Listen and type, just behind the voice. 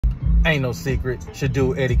Ain't no secret. Should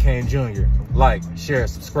do Eddie Kane Jr. Like, share,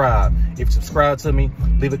 subscribe. If you subscribe to me,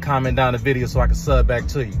 leave a comment down the video so I can sub back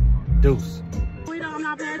to you. Deuce. I'm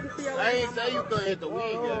not passing to your I ain't say you couldn't hit the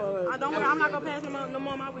weed yet. Don't worry, I'm not gonna pass no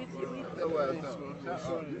more of my weed to you. You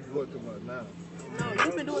do it too much now. No,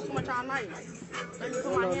 you've been doing too much all night. Let me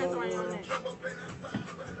put my hands around your neck.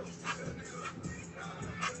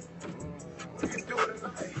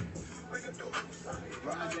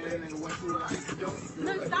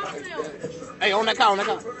 Look, stop him. Hey, on that car, on that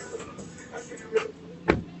car.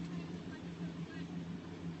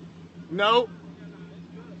 No.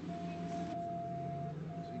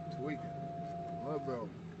 She tweaking. What, bro?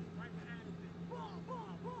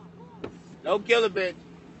 No killer, bitch.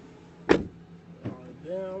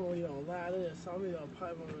 Damn, when you don't lie there, saw me on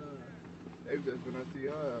pipe on the. They just gonna see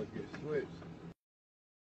her get switched.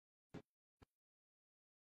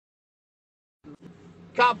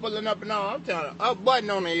 Cop pulling up and all. I'm trying to up button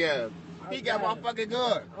on their ass. He got my fucking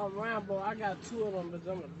gun. I'm Rambo. I got 2 of them, but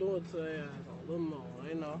I'm gonna do it to their ass a little more,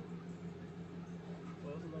 you know.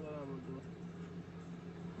 What's another I'm gonna do?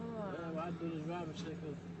 Damn, I do this rapping shit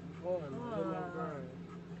because I'm going to get my brain.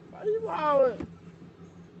 Why you always?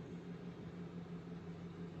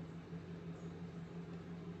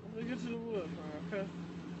 Let me get to the wood, okay?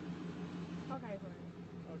 Okay, friend.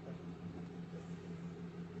 Okay.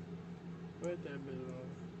 Wait that bitch on.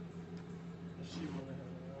 She wanna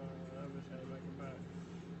have I wish I had make it back.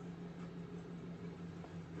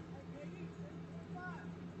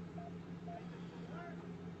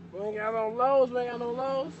 We ain't got no lows, we ain't got no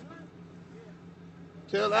lows.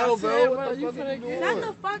 Chill out, bro. What the you fuck are you doing? Shut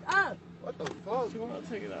the fuck up. What the fuck? She wanna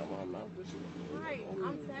take it out of my mouth, but she Right,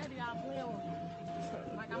 I'm tired of y'all playing with me.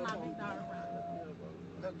 Like I'm not big dog around.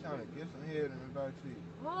 I'm trying to get some head in the back seat.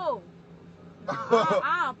 Who?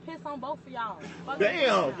 I'll piss on both of y'all.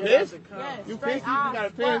 Damn, piss? Yes, You straight. pissy? You got a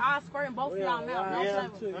piss? I'll squirt both of y'all now. Yeah. No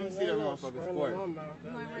flavor. Let me see that motherfucker squirt.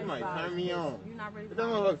 You might turn me on. You're not ready That for it.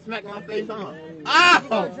 motherfucker smack my face on. You Ow!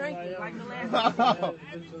 gonna drink it like the last nigga.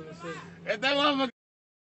 If that motherfucker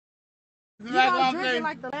You smack gonna my drink it face.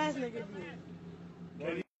 like the last nigga did.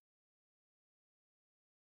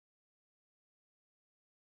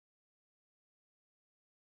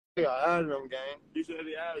 Yeah, I had them, gang. You said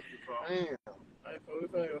the attitude, Carl. Damn. Hey, we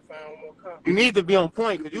finna find one more cop. You need to be on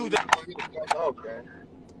point, because you just gonna get the fuck off, gang.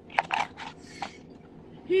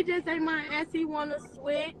 He just ain't my ass. He wanna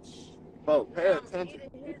switch. Oh, pay attention.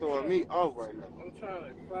 You throwing me off right now. I'm trying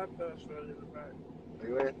to clap that shit in the back.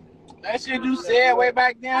 Anyway. That shit you said way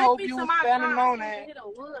back then, hope you was standing on that.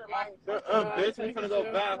 Bitch, we finna go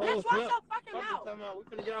buy a whole Bitch, watch zip. your fucking mouth. We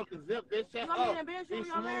finna get off the zip, bitch. Shut You want me up. to embarrass you Be on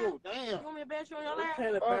your lap? smooth, damn. You want me to embarrass you on your We lap?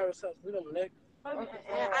 can't embarrass us. We them niggas.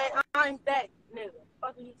 I'm that nigga.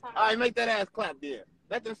 Fuck you talking All right, make that ass clap there.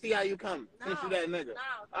 Let them see how you coming, since you that nigga. No.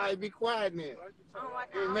 All right, be quiet then. I don't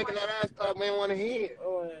like You ain't making that ass clap, man, want to hear it.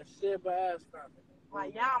 Oh, that shit by ass clapping.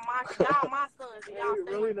 Like, y'all my sons. And y'all We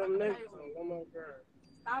stay really with them my niggas. baby. One more girl.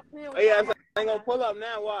 Stop playing with Hey, I me. ain't gonna pull up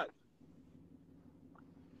now, watch.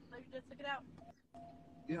 So you just took it out?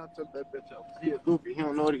 Yeah, I took that bitch out. He a goofy, he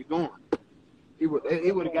don't know what he's doing. He would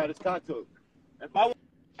have got his car took. If I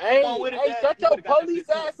Hey, with it, hey, Dad, shut he your would've got that police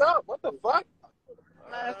bitch ass up. What the fuck?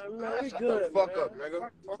 Man, we Shut good. the fuck man. up, nigga.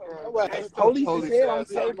 Fuck around. Well, Shut police your is here, I'm ass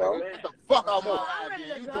saying, up, bro. nigga. Get the fuck out my I'm life, ready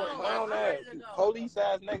man. to You go. doing I'm Clown ready ass, to go. police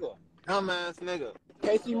ass nigga. dumbass nigga.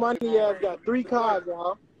 KC Money ass got 3 cars,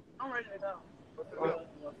 y'all. I'm ready to go.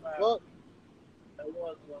 Fuck, That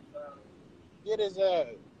was 1,000. get his ass.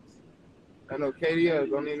 I know KDS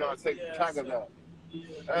don't even know how to take the trackers out.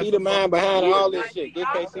 He the man behind all this shit. Get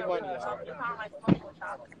KC Money, y'all. You sound like smoking with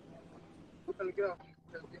y'all. We're finna get off.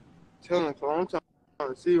 Chilling, so I'm trying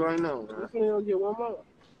to see right now, We man. finna go get one more.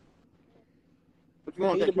 What you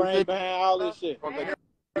want, He that the man Q50? behind all this shit. Want that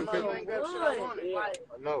Good. Q50? Like,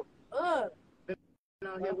 I know.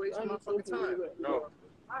 Out here wasting my fucking time. No.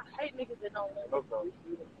 I hate niggas that don't live. No, bro.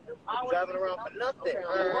 Always Driving around for nothing.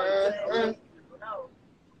 No.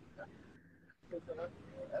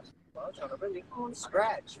 I'm trying to really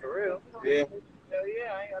scratch, for real. Yeah. Hell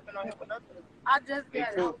yeah, I ain't been out here for nothing. I just Me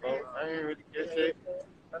got too, it. bro. I ain't really get shit.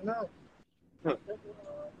 I know. No.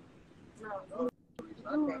 I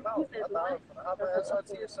came out. I thought I was gonna hop on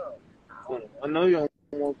SRT or something. I know you don't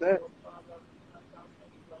want that.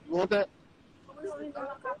 You want that?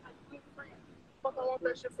 Fuck, I want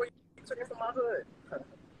that shit for you. You took it from my hood. I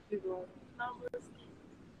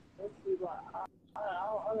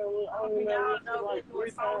don't know like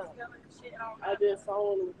 3 times. I did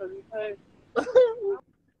phone him because he paid.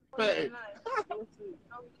 Hey.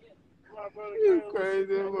 My brother You came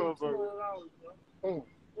crazy with motherfucker. $200, bro.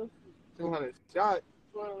 Oh, 200 shot.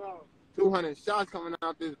 $200. 200 shots coming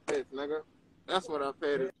out this bitch, nigga. That's what I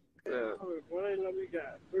paid it. Boy, they know we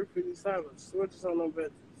got 357 switches on them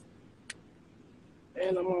bitches.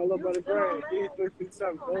 And I'm all up by the brain. These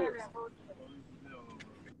 357 boys.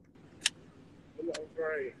 I'm on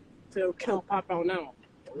brain. Tell Kim pop out now.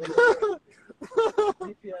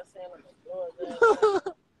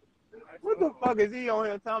 What the fuck is he on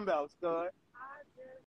here talking about, Scud?